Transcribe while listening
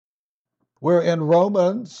We're in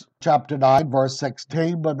Romans chapter 9, verse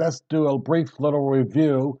 16, but let's do a brief little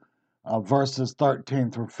review of verses 13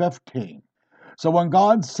 through 15. So when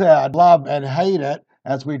God said love and hate it,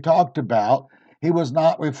 as we talked about, he was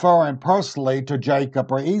not referring personally to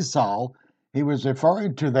Jacob or Esau. He was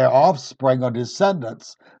referring to their offspring or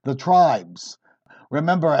descendants, the tribes.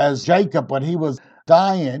 Remember, as Jacob, when he was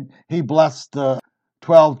dying, he blessed the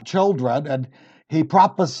 12 children and he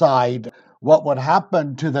prophesied what would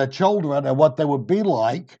happen to their children and what they would be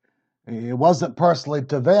like. It wasn't personally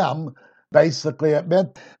to them. Basically, it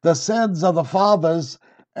meant the sins of the fathers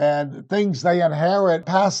and things they inherit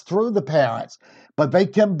pass through the parents, but they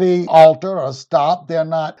can be altered or stopped. They're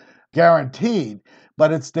not guaranteed,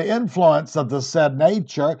 but it's the influence of the said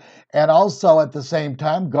nature and also at the same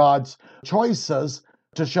time God's choices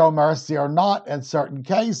to show mercy or not in certain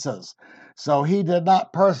cases. So he did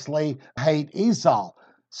not personally hate Esau.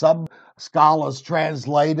 Some scholars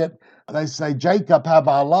translate it, they say, Jacob have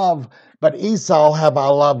I loved, but Esau have I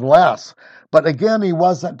loved less. But again, he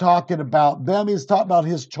wasn't talking about them. He's talking about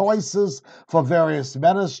his choices for various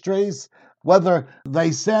ministries, whether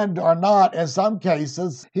they sinned or not. In some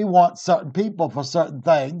cases, he wants certain people for certain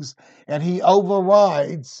things, and he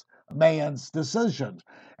overrides man's decisions.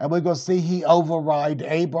 And we're going to see he override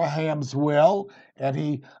Abraham's will, and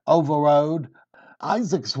he overrode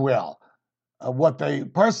Isaac's will, what they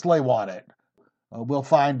personally wanted. We'll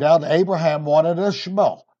find out Abraham wanted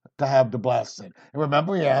Ishmael to have the blessing. And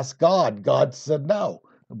remember, he asked God. God said no,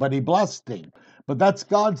 but he blessed him. But that's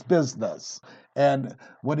God's business. And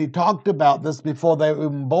when he talked about this before they were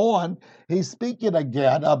even born, he's speaking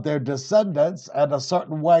again of their descendants and a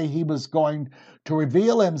certain way he was going to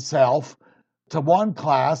reveal himself to one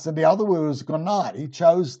class and the other was going not. He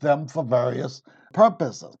chose them for various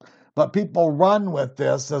purposes. But people run with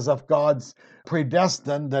this as if God's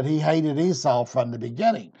predestined that he hated Esau from the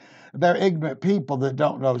beginning. They're ignorant people that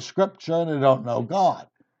don't know Scripture and they don't know God.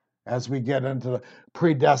 As we get into the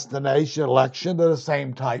predestination election, they're the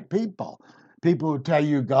same type people. People who tell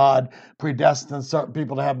you God predestined certain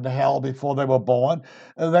people to heaven to hell before they were born,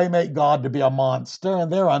 they make God to be a monster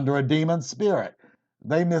and they're under a demon spirit.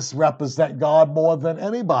 They misrepresent God more than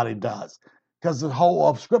anybody does because the whole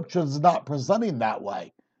of Scripture is not presenting that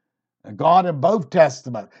way. God in both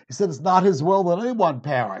Testaments, he said it's not his will that anyone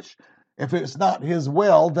perish. If it's not his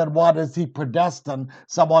will, then why does he predestine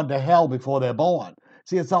someone to hell before they're born?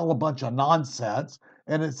 See, it's all a bunch of nonsense,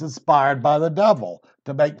 and it's inspired by the devil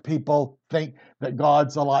to make people think that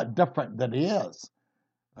God's a lot different than he is.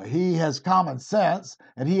 He has common sense,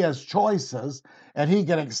 and he has choices, and he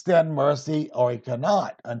can extend mercy or he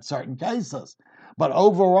cannot in certain cases. But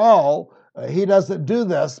overall, he doesn't do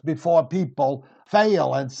this before people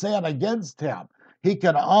fail and sin against him. He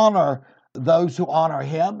can honor those who honor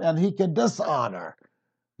him, and he can dishonor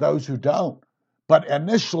those who don't. But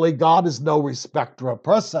initially, God is no respecter of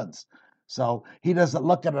persons. So he doesn't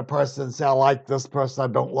look at a person and say, I like this person, I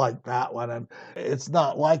don't like that one. And it's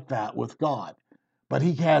not like that with God. But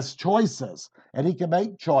he has choices, and he can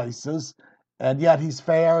make choices, and yet he's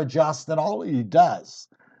fair, just in all he does.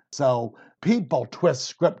 So people twist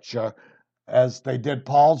Scripture, as they did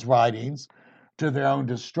Paul's writings, to their own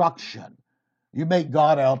destruction. You make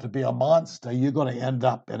God out to be a monster, you're going to end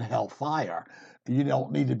up in hellfire. You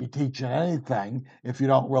don't need to be teaching anything if you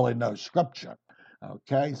don't really know Scripture.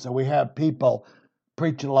 Okay, so we have people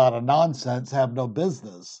preaching a lot of nonsense, have no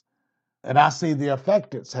business. And I see the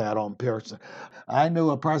effect it's had on Pearson. I knew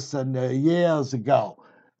a person years ago,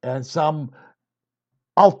 and some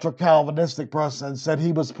ultra Calvinistic person said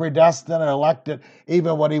he was predestined and elected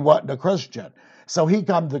even when he wasn't a Christian. So he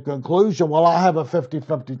come to the conclusion, well, I have a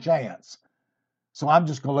 50-50 chance. So I'm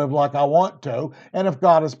just going to live like I want to. And if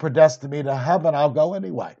God has predestined me to heaven, I'll go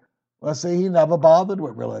anyway. Well, see, he never bothered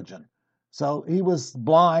with religion. So he was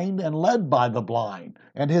blind and led by the blind.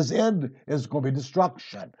 And his end is going to be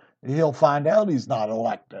destruction. He'll find out he's not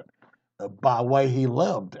elected by the way he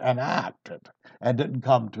lived and acted and didn't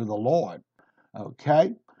come to the Lord.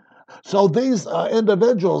 Okay? So these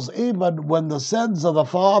individuals, even when the sins of the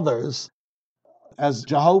fathers, as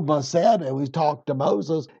Jehovah said, and we talked to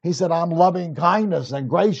Moses, he said, I'm loving kindness and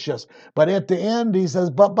gracious. But at the end, he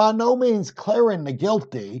says, but by no means clearing the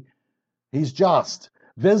guilty, he's just,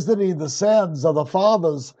 visiting the sins of the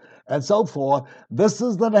fathers and so forth. This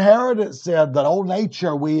is the inheritance sin, that old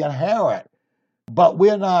nature we inherit. But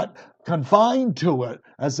we're not confined to it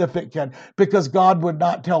as if it can, because God would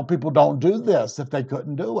not tell people don't do this if they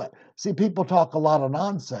couldn't do it. See, people talk a lot of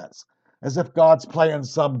nonsense, as if God's playing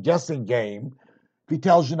some guessing game. If he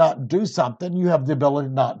tells you not to do something, you have the ability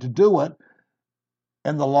not to do it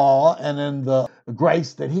in the law and in the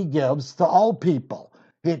grace that he gives to all people.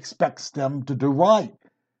 He expects them to do right.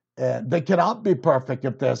 And they cannot be perfect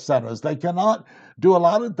if they're sinners. They cannot do a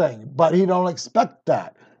lot of things, but he don't expect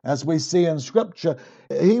that. As we see in Scripture,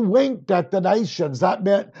 he winked at the nations. That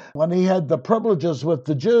meant when he had the privileges with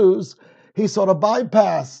the Jews, he sort of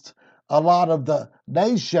bypassed a lot of the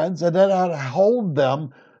nations and then had to hold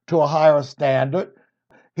them to a higher standard.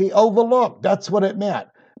 He overlooked. That's what it meant.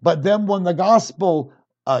 But then when the gospel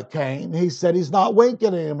came, he said he's not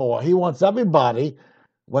winking anymore. He wants everybody,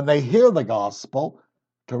 when they hear the gospel,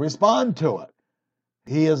 to respond to it.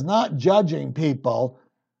 He is not judging people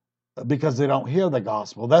because they don't hear the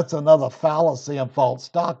gospel. That's another fallacy and false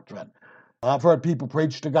doctrine. I've heard people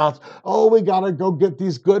preach the gospel. Oh, we got to go get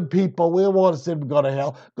these good people. We don't want to see them go to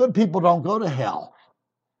hell. Good people don't go to hell.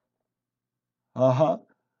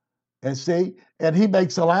 And see, and he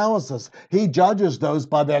makes allowances. He judges those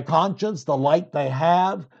by their conscience, the light they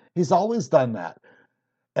have. He's always done that.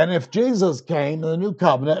 And if Jesus came in the new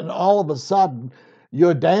covenant and all of a sudden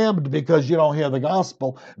you're damned because you don't hear the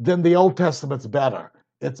gospel, then the Old Testament's better.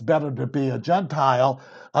 It's better to be a Gentile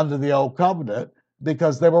under the Old Covenant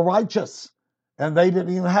because they were righteous and they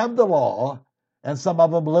didn't even have the law, and some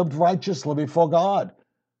of them lived righteously before God.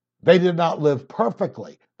 They did not live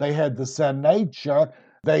perfectly. They had the sin nature.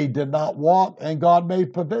 They did not walk, and God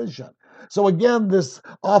made provision. So again,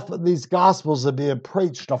 often these gospels are being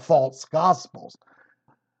preached are false gospels.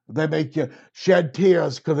 They make you shed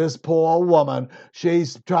tears because this poor woman,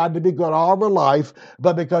 she's tried to be good all her life,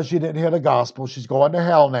 but because she didn't hear the gospel, she's going to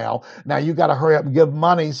hell now. Now you got to hurry up and give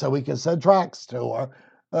money so we can send tracts to her.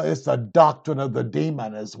 It's the doctrine of the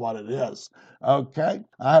demon is what it is. Okay?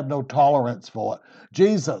 I have no tolerance for it.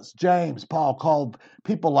 Jesus, James, Paul called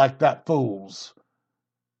people like that fools.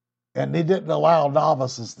 And he didn't allow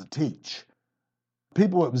novices to teach.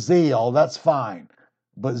 People with zeal, that's fine.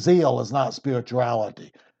 But zeal is not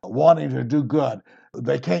spirituality. Wanting to do good,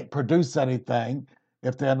 they can't produce anything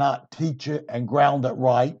if they're not teach it and ground it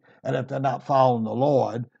right, and if they're not following the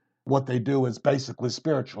Lord. What they do is basically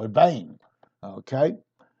spiritually vain. Okay?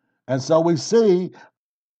 And so we see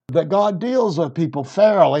that God deals with people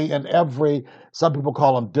fairly in some people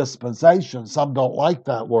call them dispensation. Some don't like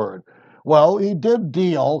that word. Well, he did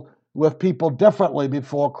deal with people differently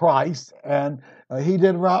before Christ, and he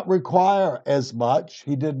did not require as much.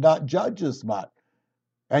 He did not judge as much.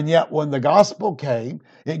 And yet when the gospel came,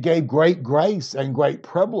 it gave great grace and great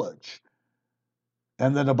privilege.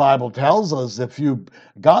 And then the Bible tells us if you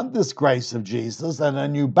got this grace of Jesus and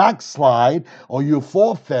then you backslide or you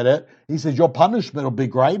forfeit it, he says your punishment will be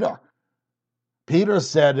greater. Peter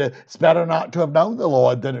said it's better not to have known the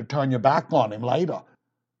Lord than to turn your back on him later.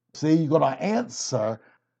 See, you're going to answer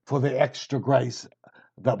for the extra grace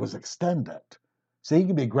that was extended. See, he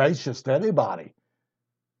can be gracious to anybody.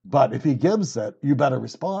 But if he gives it, you better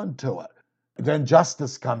respond to it. Then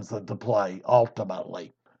justice comes into play,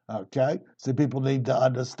 ultimately. Okay? See, people need to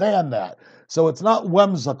understand that. So it's not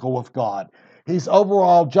whimsical with God. He's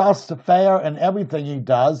overall just, fair in everything he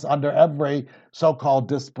does under every so-called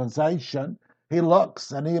dispensation. He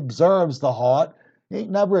looks and he observes the heart. He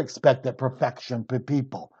never expected perfection for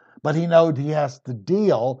people. But he knows he has to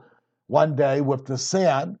deal one day with the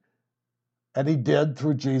sin, and he did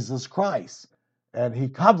through Jesus Christ. And he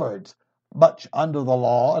covered much under the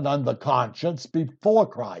law and under conscience before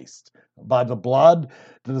Christ by the blood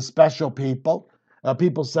to the special people.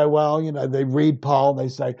 People say, well, they read Paul, they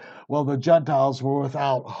say, well, the Gentiles were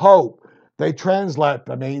without hope. They translate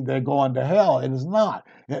to mean they're going to hell. It is not.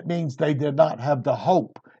 It means they did not have the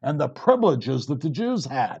hope and the privileges that the Jews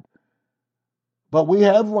had. But we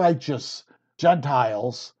have righteous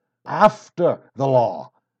Gentiles after the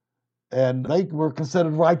law, and they were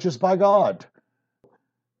considered righteous by God.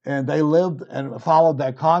 And they lived and followed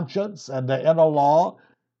their conscience and their inner law,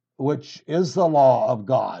 which is the law of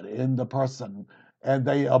God in the person. And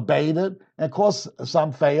they obeyed it. And of course,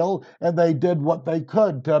 some failed, and they did what they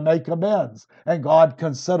could to make amends. And God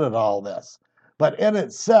considered all this. But in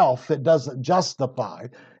itself, it doesn't justify.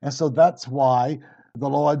 And so that's why the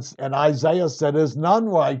Lord and Isaiah said, "Is none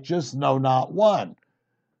righteous, no, not one."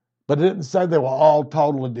 But it didn't say they were all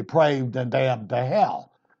totally depraved and damned to hell.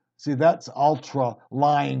 See, that's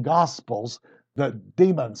ultra-lying gospels that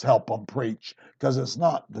demons help them preach because it's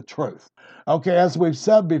not the truth. Okay, as we've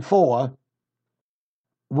said before,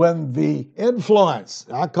 when the influence,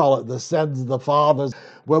 I call it the sins of the fathers,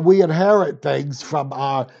 when we inherit things from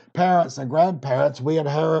our parents and grandparents, we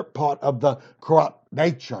inherit part of the corrupt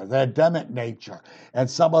nature, the Adamic nature. And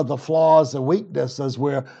some of the flaws and weaknesses,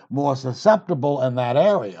 we're more susceptible in that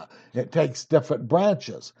area. It takes different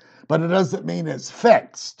branches. But it doesn't mean it's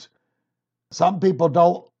fixed. Some people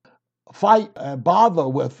don't fight and bother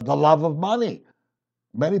with the love of money.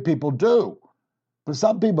 Many people do. But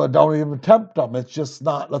some people don't even tempt them. It's just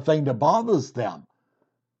not the thing that bothers them.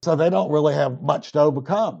 So they don't really have much to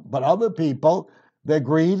overcome. But other people, they're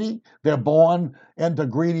greedy. They're born into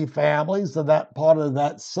greedy families, and that part of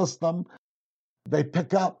that system they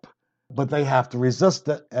pick up, but they have to resist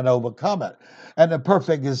it and overcome it. And the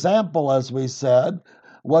perfect example, as we said,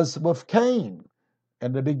 was with Cain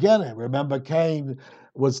in the beginning. Remember, Cain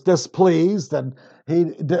was displeased and he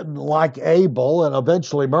didn't like Abel and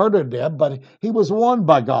eventually murdered him, but he was warned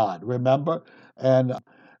by God, remember? And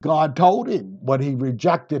God told him when he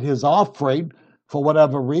rejected his offering, for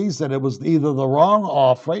whatever reason, it was either the wrong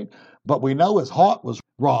offering, but we know his heart was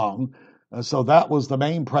wrong. So that was the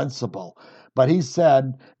main principle. But he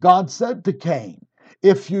said, God said to Cain,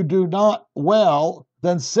 if you do not well,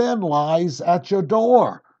 then sin lies at your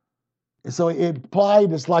door. So it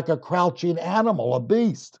implied it's like a crouching animal, a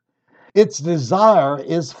beast. Its desire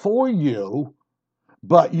is for you,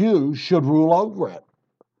 but you should rule over it.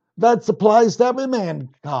 That applies to every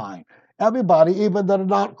mankind. Everybody, even that are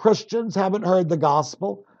not Christians, haven't heard the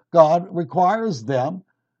gospel. God requires them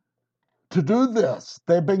to do this.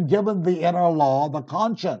 They've been given the inner law, the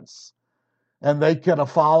conscience, and they can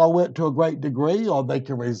follow it to a great degree, or they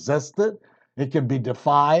can resist it. It can be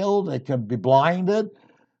defiled, it can be blinded.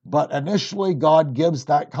 But initially, God gives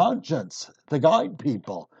that conscience to guide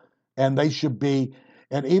people, and they should be.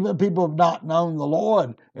 And even people have not known the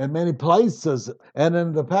Lord in many places and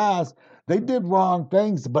in the past, they did wrong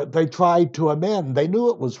things, but they tried to amend. They knew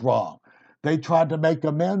it was wrong. They tried to make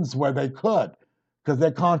amends where they could because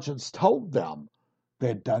their conscience told them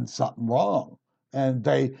they'd done something wrong. And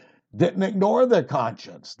they didn't ignore their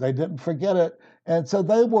conscience. They didn't forget it. And so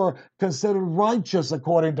they were considered righteous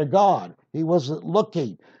according to God. He wasn't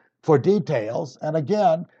looking for details. And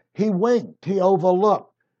again, he winked, he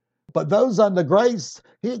overlooked. But those under grace,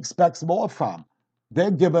 he expects more from. They're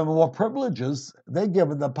given more privileges. They're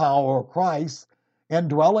given the power of Christ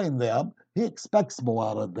indwelling them. He expects more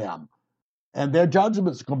out of them. And their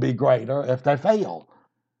judgment's going to be greater if they fail.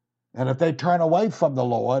 And if they turn away from the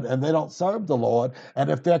Lord and they don't serve the Lord, and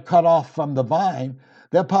if they're cut off from the vine,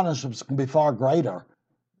 their punishments can be far greater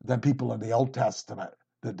than people in the Old Testament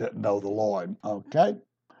that didn't know the Lord. Okay?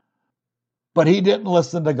 But he didn't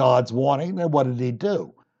listen to God's warning, and what did he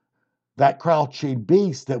do? That crouching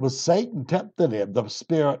beast that was Satan tempted him. The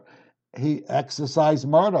spirit, he exercised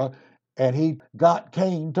murder, and he got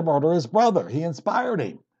Cain to murder his brother. He inspired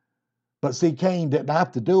him. But see, Cain didn't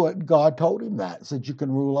have to do it. God told him that, said you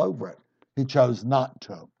can rule over it. He chose not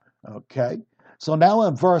to. Okay? So now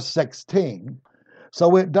in verse 16,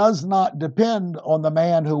 so it does not depend on the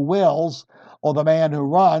man who wills or the man who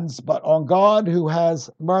runs, but on God who has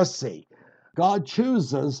mercy. God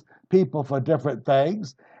chooses people for different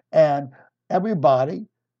things, and everybody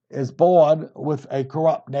is born with a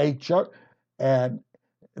corrupt nature, and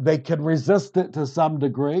they can resist it to some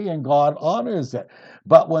degree, and God honors it.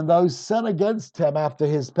 But when those sin against him after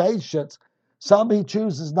his patience, some he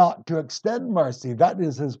chooses not to extend mercy. That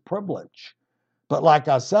is his privilege. But like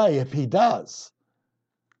I say, if he does,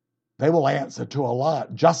 they will answer to a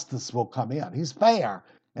lot. Justice will come in. He's fair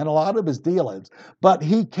in a lot of his dealings, but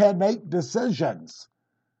he can make decisions.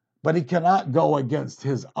 But he cannot go against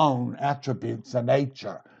his own attributes and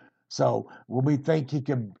nature. So when we think he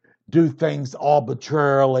can do things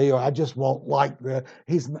arbitrarily, or I just won't like that,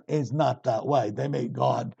 he's not that way. They made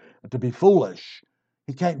God to be foolish.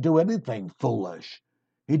 He can't do anything foolish.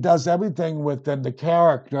 He does everything within the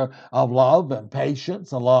character of love and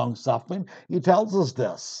patience and long suffering. He tells us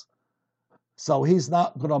this. So he's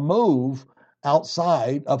not going to move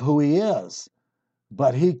outside of who he is,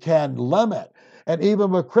 but he can limit. And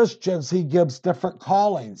even with Christians, he gives different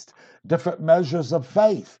callings, different measures of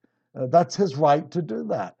faith. That's his right to do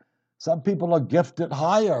that. Some people are gifted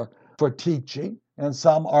higher for teaching, and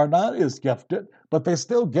some are not as gifted, but they're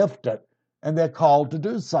still gifted, and they're called to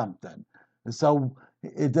do something. And so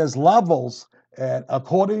there's levels and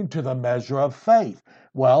according to the measure of faith.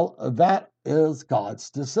 Well, that is God's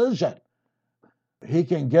decision. He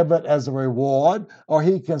can give it as a reward, or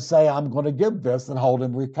he can say, I'm going to give this and hold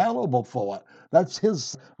him accountable for it. That's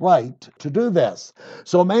his right to do this.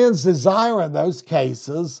 So man's desire in those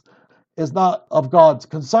cases is not of God's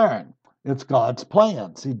concern. It's God's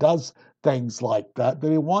plans. He does things like that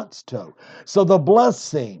he wants to. So the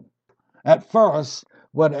blessing, at first,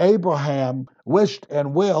 when Abraham wished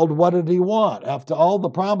and willed, what did he want? After all the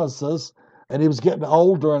promises, and he was getting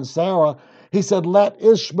older, and Sarah, he said, let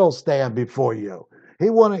Ishmael stand before you. He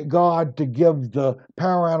wanted God to give the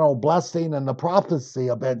parental blessing and the prophecy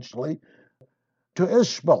eventually to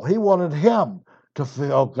Ishmael. He wanted him to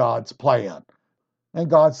fulfill God's plan. And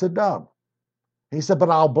God said no. He said, but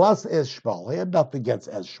I'll bless Ishmael. He had nothing against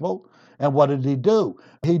Ishmael. And what did he do?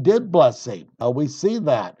 He did bless him. We see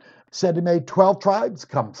that. He said he made 12 tribes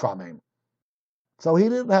come from him. So he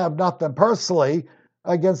didn't have nothing personally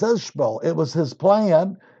against Ishmael. It was his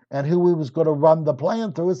plan, and who he was going to run the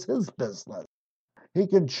plan through is his business. He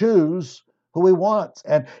can choose who he wants,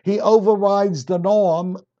 and he overrides the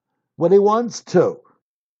norm when he wants to.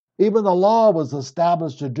 Even the law was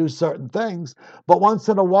established to do certain things, but once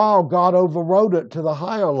in a while, God overrode it to the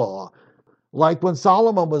higher law. Like when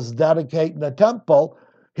Solomon was dedicating the temple,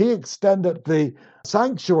 he extended the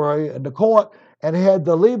sanctuary and the court and had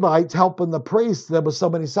the Levites helping the priests. There were so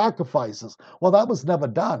many sacrifices. Well, that was never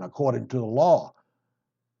done according to the law.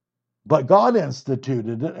 But God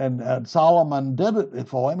instituted it, and Solomon did it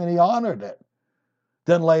for him, and he honored it.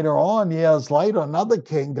 Then later on, years later, another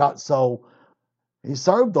king he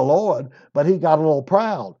served the Lord, but he got a little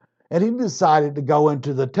proud. And he decided to go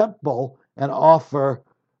into the temple and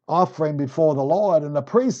offering before the Lord, and the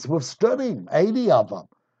priests withstood him, 80 of them.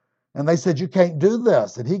 And they said, you can't do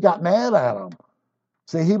this. And he got mad at them.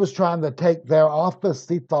 See, he was trying to take their office.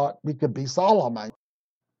 He thought he could be Solomon.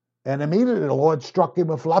 And immediately the Lord struck him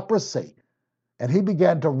with leprosy. And he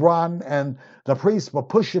began to run, and the priests were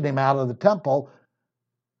pushing him out of the temple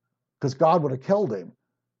because God would have killed him.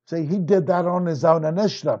 See, he did that on his own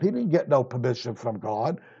initiative. He didn't get no permission from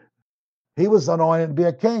God. He was anointed to be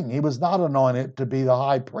a king. He was not anointed to be the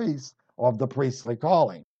high priest of the priestly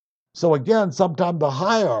calling. So again, sometimes the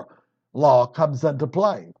higher law comes into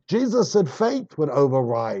play. Jesus said faith would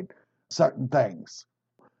override certain things.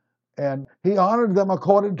 And he honored them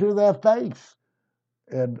according to their faith.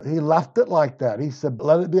 And he left it like that. He said,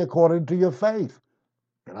 let it be according to your faith.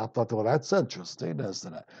 And I thought, well, that's interesting,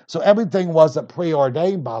 isn't it? So everything wasn't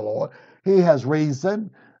preordained by the Lord. He has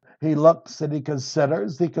reason. He looks and he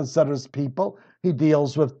considers people. He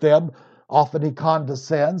deals with them. Often he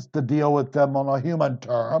condescends to deal with them on a human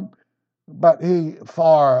term. But he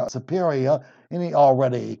far superior, and he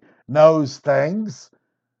already knows things.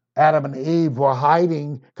 Adam and Eve were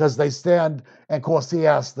hiding because they sinned. And of course, he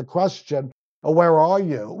asked the question, oh, where are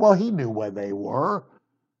you? Well, he knew where they were.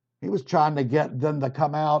 He was trying to get them to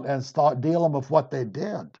come out and start dealing with what they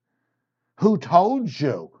did. Who told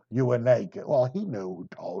you you were naked? Well, he knew who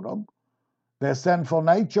told them. Their sinful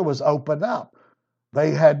nature was opened up.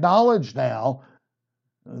 They had knowledge now,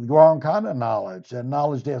 the wrong kind of knowledge, and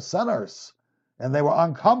knowledge they're sinners. And they were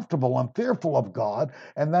uncomfortable and fearful of God,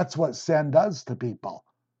 and that's what sin does to people.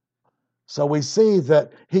 So we see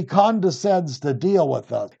that he condescends to deal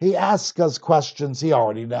with us. He asks us questions he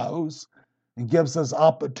already knows and gives us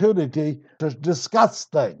opportunity to discuss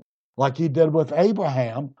things, like he did with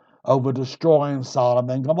Abraham over destroying Sodom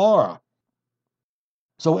and Gomorrah.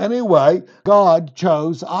 So anyway, God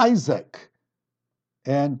chose Isaac,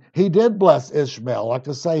 and he did bless Ishmael. Like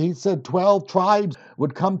I say, he said 12 tribes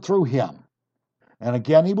would come through him. And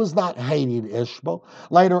again, he was not hating Ishmael.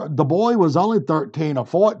 Later, the boy was only 13 or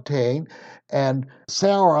 14, and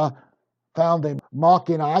Sarah found him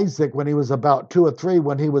mocking Isaac when he was about 2 or 3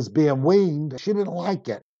 when he was being weaned. She didn't like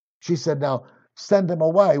it. She said, now send him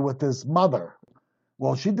away with his mother.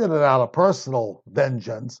 Well, she did it out of personal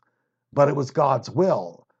vengeance, but it was God's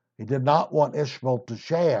will. He did not want Ishmael to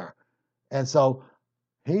share. And so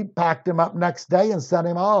he packed him up next day and sent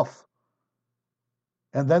him off.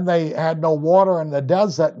 And then they had no water in the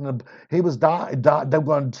desert, and he was dying. They were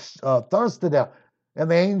going to thirst to death. And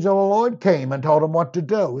the angel of the Lord came and told him what to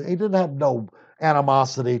do. He didn't have no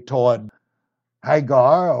animosity toward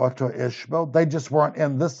Hagar or to Ishmael. They just weren't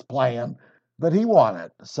in this plan that he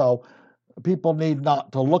wanted. So people need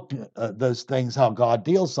not to look at those things, how God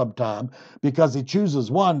deals sometimes. Because he chooses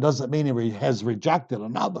one doesn't mean he has rejected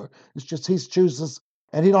another. It's just he chooses,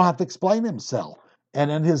 and he don't have to explain himself. And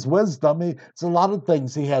in his wisdom, it's a lot of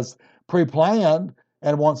things he has pre-planned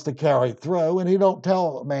and wants to carry through, and he don't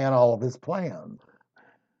tell man all of his plans.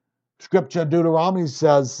 Scripture in Deuteronomy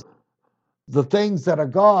says the things that are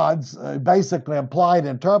God's, basically implied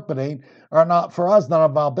interpreting, are not for us, none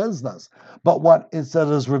of our business. But what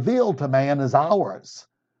is revealed to man is ours.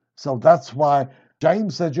 So that's why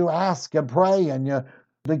James said you ask and pray and you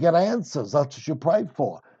to get answers. That's what you pray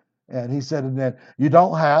for. And he said, and then you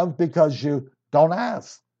don't have because you don't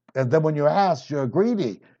ask. And then when you ask, you're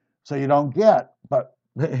greedy, so you don't get. But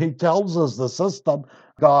he tells us the system,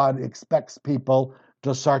 God expects people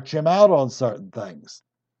to search him out on certain things.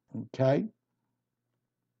 Okay?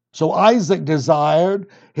 So Isaac desired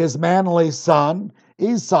his manly son,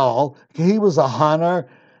 Esau. He was a hunter,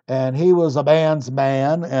 and he was a man's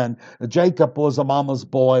man, and Jacob was a mama's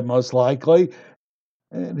boy, most likely.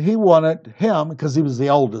 And he wanted him, because he was the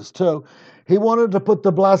oldest too, he wanted to put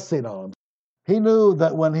the blessing on him. He knew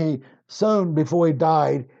that when he, soon before he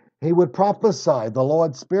died, he would prophesy. The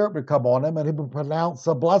Lord's Spirit would come on him and he would pronounce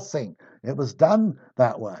a blessing. It was done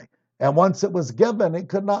that way. And once it was given, it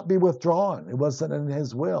could not be withdrawn. It wasn't in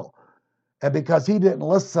his will. And because he didn't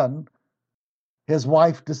listen, his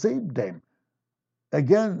wife deceived him.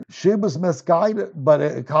 Again, she was misguided, but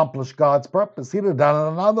it accomplished God's purpose. He'd have done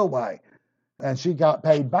it another way. And she got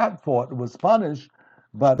paid back for it and was punished.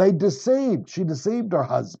 But they deceived. She deceived her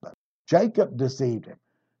husband. Jacob deceived him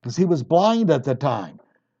because he was blind at the time.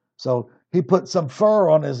 So he put some fur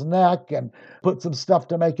on his neck and put some stuff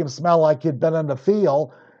to make him smell like he'd been in the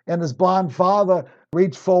field. And his blind father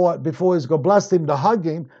reached forward before he was going to bless him to hug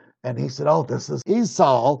him. And he said, "Oh, this is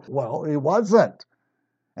Esau." Well, he wasn't.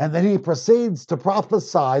 And then he proceeds to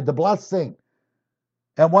prophesy the blessing.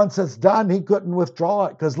 And once it's done, he couldn't withdraw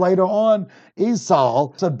it because later on,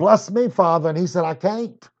 Esau said, "Bless me, Father." And he said, "I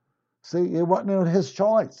can't." See, it wasn't his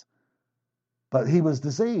choice. But he was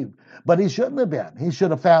deceived. But he shouldn't have been. He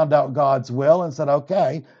should have found out God's will and said,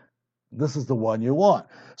 "Okay, this is the one you want."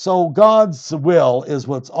 So God's will is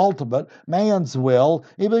what's ultimate. Man's will,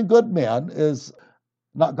 even good men, is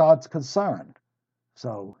not God's concern.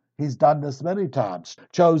 So he's done this many times.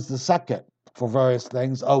 Chose the second for various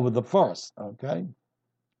things over the first. Okay?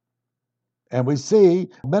 And we see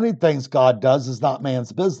many things God does is not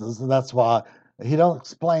man's business, and that's why he don't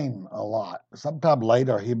explain a lot. Sometime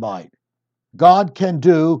later he might. God can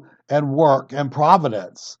do and work in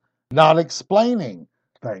providence, not explaining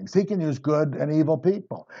things. He can use good and evil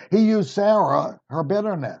people. He used Sarah, her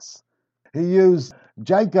bitterness. He used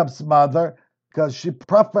Jacob's mother because she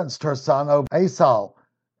preferenced her son over Esau.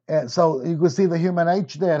 And so you can see the human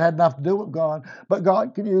nature there. It had nothing to do with God. But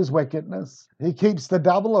God can use wickedness. He keeps the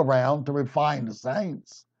devil around to refine the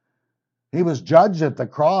saints. He was judged at the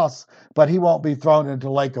cross, but he won't be thrown into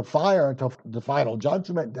the lake of fire until the final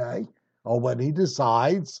judgment day or when he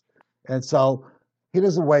decides. And so he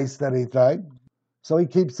doesn't waste anything. So he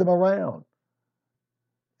keeps them around.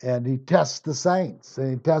 And he tests the saints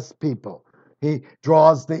and he tests people. He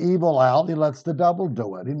draws the evil out. He lets the devil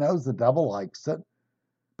do it. He knows the devil likes it,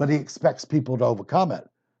 but he expects people to overcome it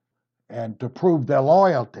and to prove their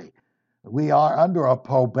loyalty. We are under a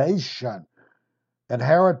probation. And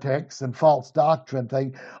heretics and false doctrine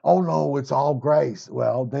think, "Oh no, it's all grace."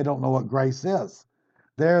 Well, they don't know what grace is.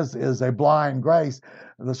 Theirs is a blind grace.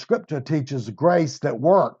 The scripture teaches grace that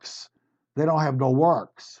works. They don't have no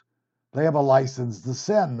works. They have a license to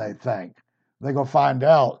sin, they think. They're going to find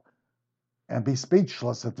out and be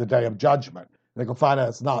speechless at the day of judgment. They're going to find out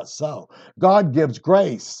it's not so. God gives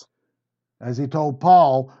grace. As he told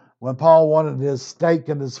Paul, when Paul wanted his stake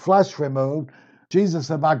and his flesh removed, Jesus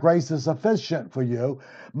said, "My grace is sufficient for you.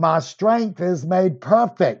 My strength is made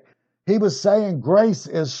perfect." He was saying grace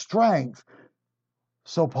is strength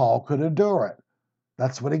so Paul could endure it.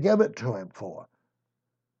 That's what he gave it to him for.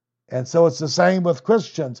 And so it's the same with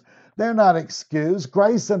Christians. They're not excused.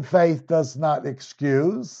 Grace and faith does not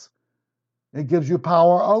excuse. It gives you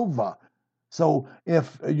power over. So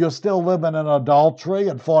if you're still living in adultery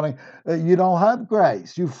and fornicating, you don't have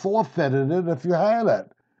grace. You forfeited it if you had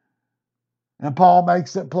it. And Paul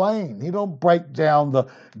makes it plain. He don't break down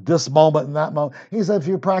this moment and that moment. He said, if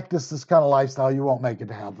you practice this kind of lifestyle, you won't make it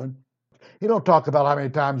to heaven. He don't talk about how many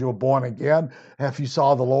times you were born again, if you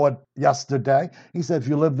saw the Lord yesterday. He said, if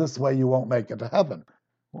you live this way, you won't make it to heaven.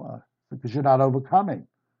 Why? Because you're not overcoming.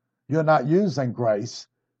 You're not using grace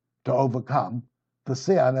to overcome the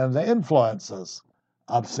sin and the influences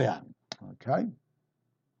of sin. Okay?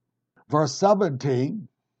 Verse 17,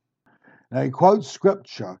 now he quotes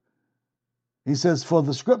scripture. He says, "For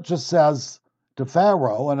the scripture says to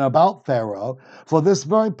Pharaoh and about Pharaoh, for this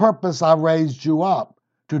very purpose I raised you up,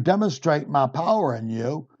 to demonstrate my power in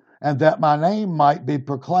you, and that my name might be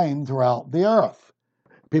proclaimed throughout the earth."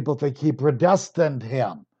 People think he predestined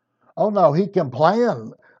him. Oh no, he can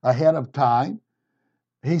plan ahead of time.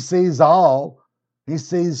 He sees all. He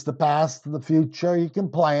sees the past and the future. He can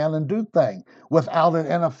plan and do things without it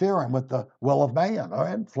interfering with the will of man or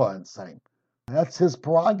influencing. That's his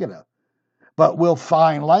prerogative. But we'll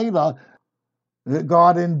find later that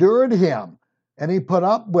God endured him, and he put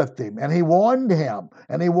up with him, and he warned him,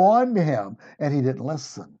 and he warned him, and he didn't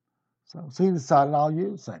listen. So he decided, I'll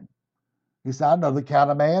use him. He said, I know the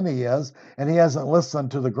kind of man he is, and he hasn't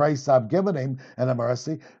listened to the grace I've given him and the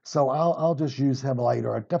mercy, so I'll just use him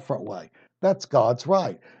later a different way. That's God's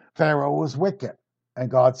right. Pharaoh was wicked,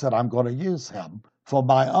 and God said, I'm going to use him for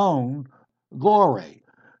my own glory.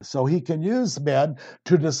 So he can use men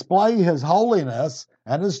to display his holiness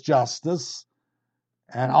and his justice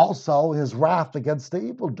and also his wrath against the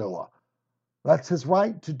evildoer. That's his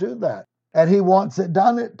right to do that. And he wants it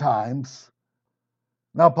done at times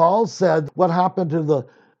Now, Paul said what happened to the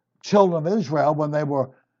children of Israel when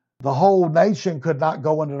the whole nation could not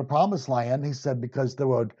go into the promised land. He said because they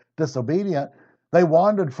were disobedient. They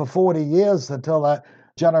wandered for 40 years until that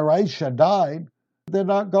generation died. They're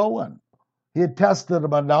not going. He had tested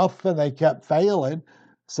them enough and they kept failing.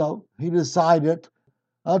 So he decided,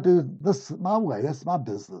 I'll do this my way. That's my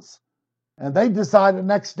business. And they decided the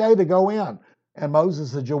next day to go in. And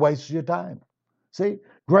Moses said, you're wasting your time. See,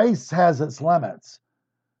 grace has its limits.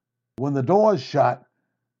 When the door is shut,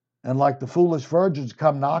 and like the foolish virgins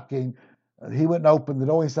come knocking, he wouldn't open the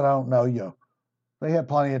door. He said, I don't know you. They had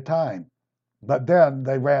plenty of time. But then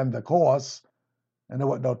they ran the course, and there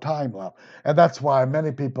wasn't no time left. And that's why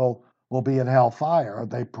many people will be in hellfire.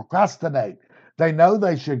 They procrastinate. They know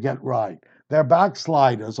they should get right. They're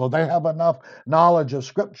backsliders, or they have enough knowledge of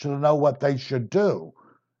Scripture to know what they should do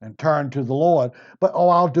and turn to the Lord. But,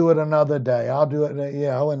 I'll do it another day. I'll do it,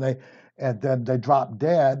 and then they drop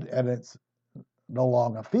dead, and it's no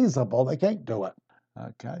longer feasible. They can't do it.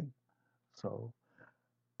 Okay. So,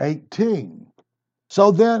 18.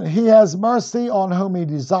 So then he has mercy on whom he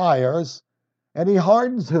desires, and he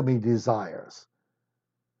hardens whom he desires.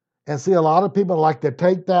 And see, a lot of people like to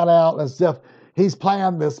take that out as if he's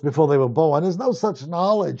planned this before they were born. There's no such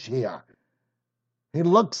knowledge here. He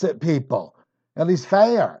looks at people, and he's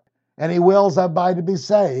fair, and he wills everybody to be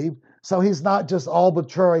saved. So he's not just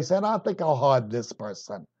arbitrary saying, I think I'll harden this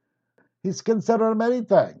person. He's considered many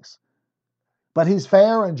things. But he's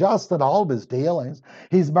fair and just in all of his dealings.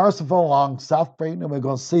 He's merciful, long-suffering, and we're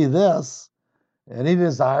going to see this. And he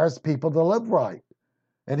desires people to live right.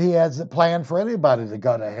 And he hasn't planned for anybody to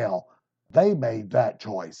go to hell. They made that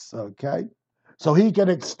choice, okay? So he can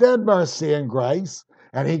extend mercy and grace,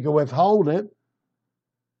 and he can withhold it.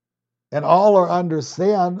 And all are under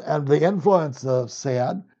sin and the influence of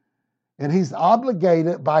sin. And he's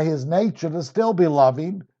obligated by his nature to still be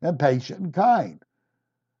loving and patient and kind.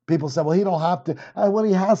 People say, well, he don't have to. Well,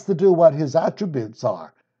 he has to do what his attributes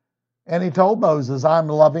are. And he told Moses, I'm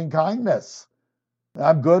loving kindness.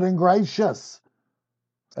 I'm good and gracious.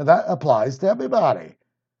 And that applies to everybody.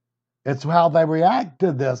 It's how they react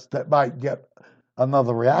to this that might get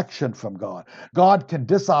another reaction from God. God can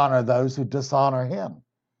dishonor those who dishonor him.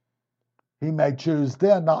 He may choose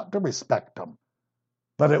then not to respect them.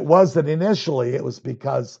 But it wasn't initially. It was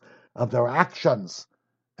because of their actions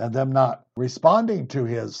and them not responding to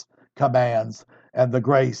his commands and the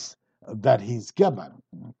grace that he's given.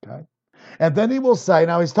 Okay. And then he will say,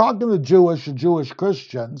 now he's talking to Jewish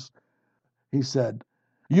Christians. He said,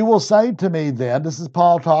 you will say to me then, this is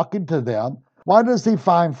Paul talking to them, why does he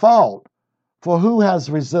find fault? For who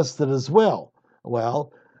has resisted his will?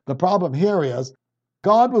 Well, the problem here is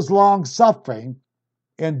God was long-suffering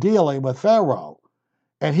in dealing with Pharaoh.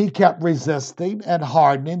 And he kept resisting and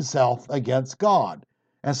hardening himself against God.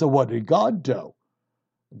 And so what did God do?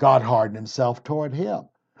 God hardened himself toward him.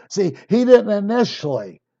 See, he didn't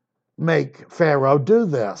initially make Pharaoh do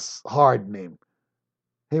this, harden him.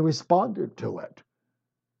 He responded to it.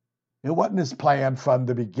 It wasn't his plan from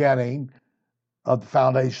the beginning of the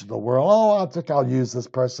foundation of the world. I think I'll use this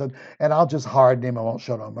person and I'll just harden him and won't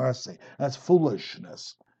show no mercy. That's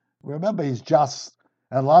foolishness. Remember, he's just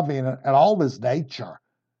and loving in all his nature.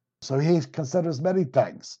 So he considers many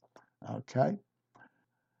things. Okay.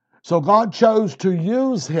 So God chose to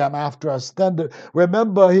use him after extended.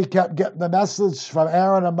 Remember, he kept getting the message from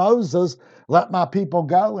Aaron and Moses, let my people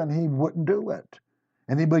go, and he wouldn't do it.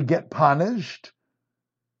 And he would get punished,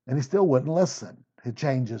 and he still wouldn't listen. He'd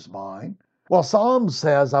change his mind. Well, Psalms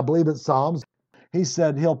says, I believe it's Psalms, he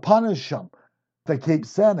said he'll punish them if they keep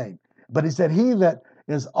sinning. But he said, he that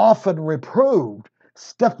is often reproved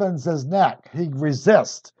stiffens his neck. He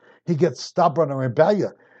resists. He gets stubborn and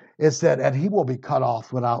rebellious. It said, and he will be cut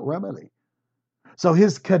off without remedy. So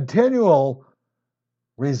his continual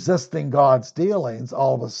resisting God's dealings,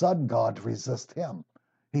 all of a sudden God resists him.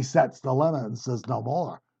 He sets the limit and says no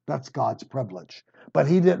more. That's God's privilege. But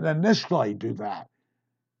he didn't initially do that.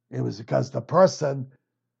 It was because the person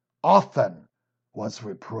often was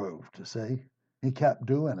reproved, you see. He kept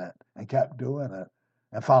doing it and kept doing it.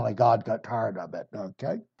 And finally God got tired of it,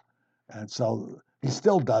 okay? And so he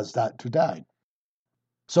still does that today.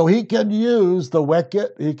 So he can use the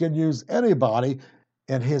wicked, he can use anybody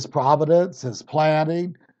in his providence, his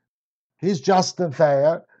planning. He's just and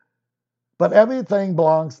fair, but everything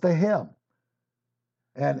belongs to him.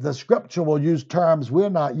 And the scripture will use terms we're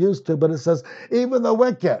not used to, but it says, even the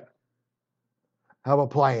wicked have a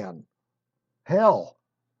plan. Hell.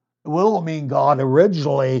 It will mean God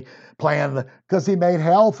originally planned, because he made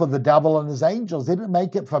hell for the devil and his angels. He didn't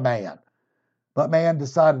make it for man. But man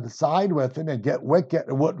decided to side with him and get wicked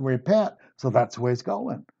and wouldn't repent. So that's where he's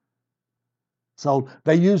going. So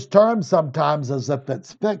they use terms sometimes as if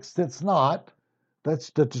it's fixed. It's not. That's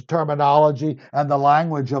the terminology and the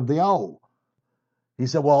language of the old. He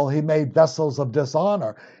said, well, he made vessels of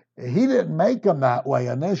dishonor. He didn't make them that way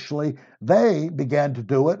initially. They began to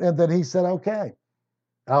do it, and then he said, okay,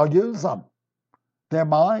 I'll use them. They're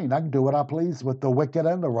mine. I can do what I please with the wicked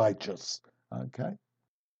and the righteous. Okay.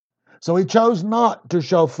 So he chose not to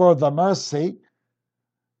show further mercy,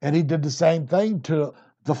 and he did the same thing to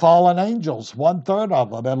the fallen angels, 1/3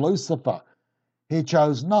 of them, and Lucifer. He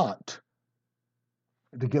chose not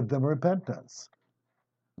to give them repentance.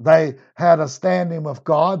 They had a standing with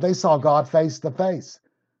God. They saw God face to face.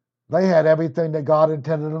 They had everything that God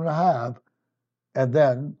intended them to have, and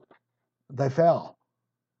then they fell.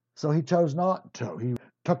 So he chose not to. He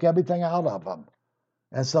took everything out of them.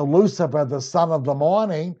 And so Lucifer, the son of the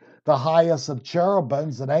morning, the highest of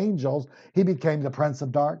cherubims and angels, he became the prince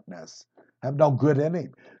of darkness. Have no good in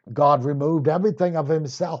him. God removed everything of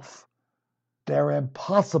himself. They're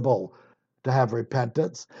impossible to have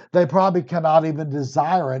repentance. They probably cannot even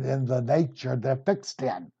desire it in the nature they're fixed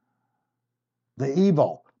in, the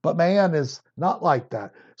evil. But man is not like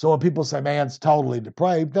that. So when people say man's totally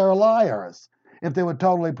depraved, they're liars. If they were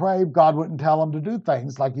totally depraved, God wouldn't tell them to do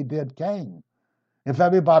things like he did Cain. If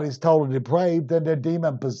everybody's totally depraved, then they're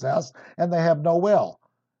demon-possessed and they have no will.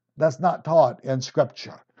 That's not taught in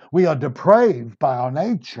Scripture. We are depraved by our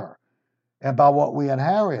nature and by what we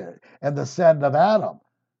inherited and the sin of Adam.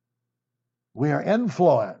 We are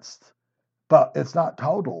influenced, but it's not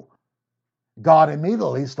total. God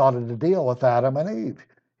immediately started to deal with Adam and Eve.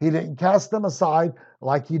 He didn't cast them aside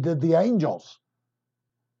like he did the angels.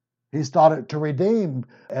 He started to redeem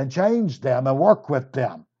and change them and work with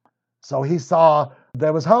them. So he saw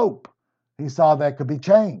there was hope. He saw there could be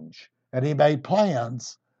change, and he made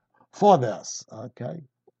plans for this. Okay.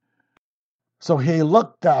 So he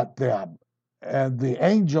looked at them, and the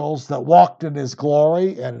angels that walked in his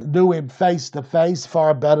glory and knew him face to face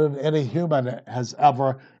far better than any human has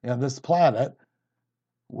ever in this planet.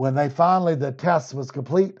 When they finally, the test was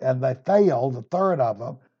complete and they failed, 1/3 of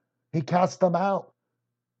them, he cast them out,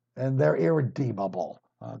 and they're irredeemable.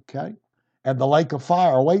 Okay. And the lake of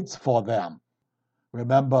fire waits for them.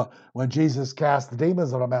 Remember when Jesus cast the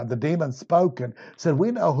demons on them out, the demons spoke and said,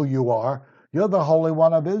 we know who you are. You're the Holy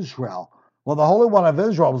One of Israel. Well, the Holy One of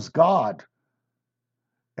Israel was God.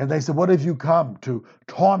 And they said, what have you come to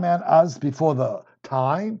torment us before the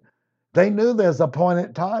time? They knew there's a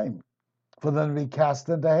appointed time for them to be cast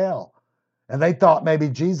into hell. And they thought maybe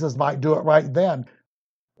Jesus might do it right then.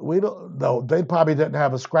 We don't know. They probably didn't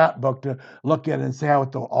have a scrapbook to look at and see how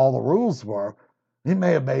all the rules were. He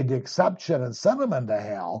may have made the exception and sent them into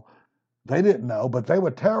hell. They didn't know, but they were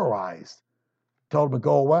terrorized. Told them to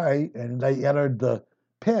go away, and they entered the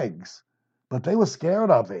pigs. But they were scared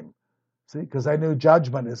of him, see, because they knew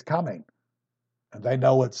judgment is coming. And they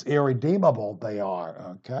know it's irredeemable they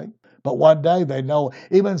are, okay? But one day they know,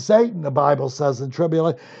 even Satan, the Bible says in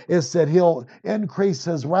tribulation, it said he'll increase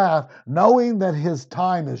his wrath, knowing that his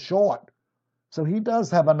time is short. So he does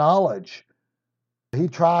have a knowledge. He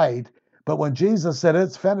tried. But when Jesus said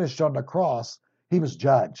it's finished on the cross, he was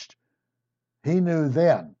judged. He knew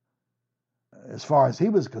then, as far as he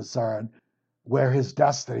was concerned, where his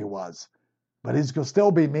destiny was. But he's going to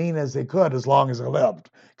still be mean as he could as long as he lived,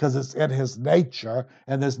 because it's in his nature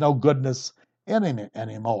and there's no goodness in him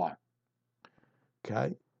anymore.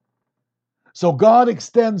 Okay? So God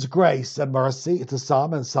extends grace and mercy to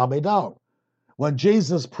some and some he don't. When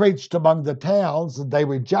Jesus preached among the towns and they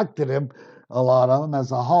rejected him, a lot of them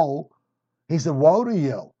as a whole, he said, woe to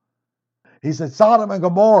you. He said, Sodom and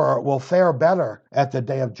Gomorrah will fare better at the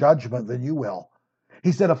day of judgment than you will.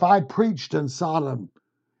 He said, if I preached in Sodom,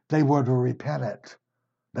 they were to repent it.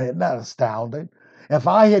 Isn't that astounding? If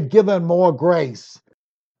I had given more grace,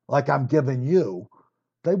 like I'm giving you,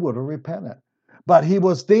 they would have repented. But he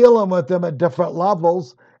was dealing with them at different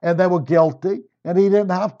levels, and they were guilty, and he didn't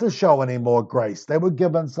have to show any more grace. They were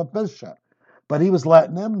given sufficient. But he was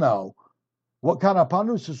letting them know, what kind of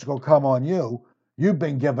punishment is going to come on you? You've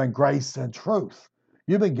been given grace and truth.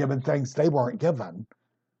 You've been given things they weren't given.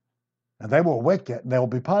 And they were wicked, and they will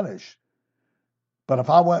be punished. But if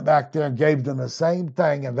I went back there and gave them the same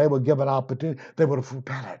thing and they were given opportunity, they would have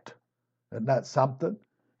repented. Isn't that something?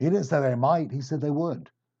 He didn't say they might. He said they would.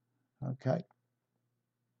 Okay.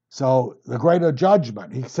 So the greater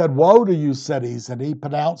judgment. He said, woe to you cities, and he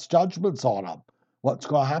pronounced judgments on them. What's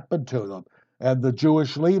going to happen to them? And the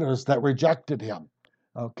Jewish leaders that rejected him.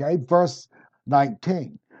 Okay. Verse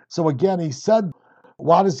 19. So again, he said,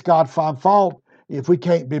 why does God find fault? if we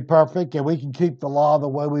can't be perfect and we can keep the law the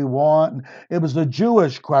way we want. And it was a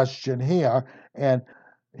Jewish question here, and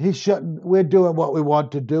he shouldn't. We're doing what we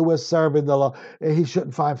want to do. We're serving the law. And he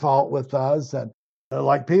shouldn't find fault with us. And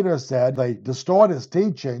like Peter said, they distort his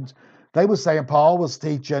teachings. They were saying Paul was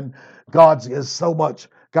teaching God is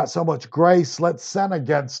got so much grace. Let's sin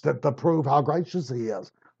against it to prove how gracious he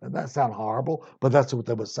is. And that sounds horrible, but that's what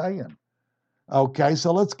they were saying. Okay,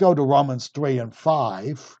 so let's go to Romans 3 and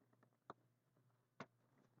 5.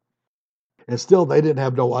 And still they didn't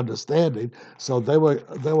have no understanding, so they were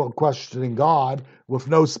questioning God with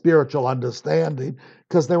no spiritual understanding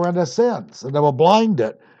because they were in their sins and they were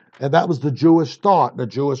blinded. And that was the Jewish thought, the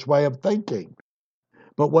Jewish way of thinking.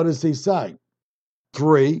 But what does he say?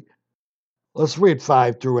 3, let's read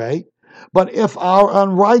 5 through 8. But if our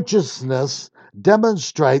unrighteousness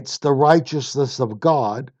demonstrates the righteousness of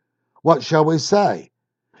God, what shall we say?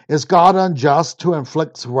 Is God unjust to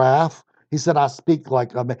inflict wrath? He said,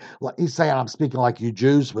 he's saying I'm speaking like you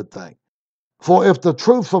Jews would think. For if the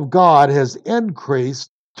truth of God has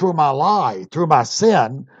increased through my lie, through my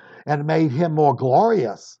sin, and made him more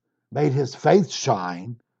glorious, made his faith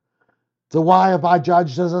shine, so why have I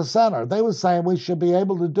judged as a sinner? They were saying we should be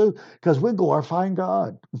able to do because we're glorifying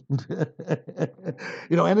God.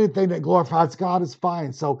 Anything that glorifies God is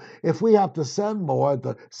fine. So if we have to sin more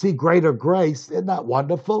to see greater grace, isn't that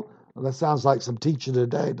wonderful? Well, that sounds like some teaching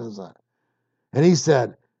today, doesn't it? And he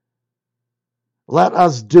said, let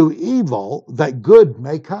us do evil that good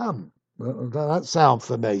may come. That sounds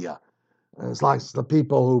familiar. It's like the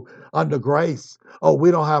people who, under grace,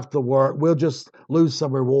 we don't have to work. We'll just lose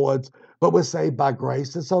some rewards, but we're saved by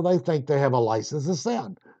grace. And so they think they have a license to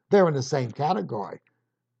sin. They're in the same category,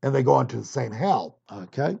 and they go into the same hell,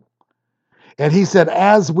 okay? And he said,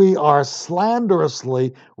 as we are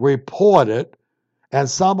slanderously reported, and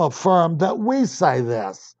some affirm that we say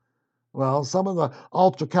this. Well, some of the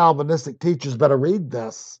ultra-Calvinistic teachers better read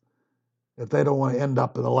this if they don't want to end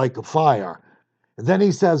up in the lake of fire. And then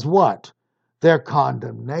he says what? Their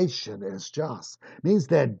condemnation is just. It means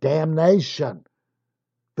their damnation.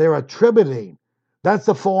 They're attributing. That's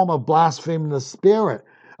a form of blaspheming the Spirit,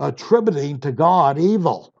 attributing to God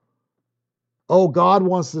evil. God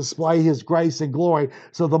wants to display his grace and glory,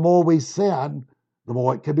 so the more we sin, the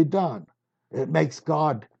more it can be done. It makes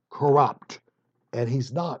God corrupt, and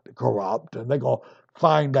he's not corrupt, and they're going to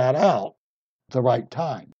find that out at the right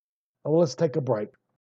time. Well, let's take a break.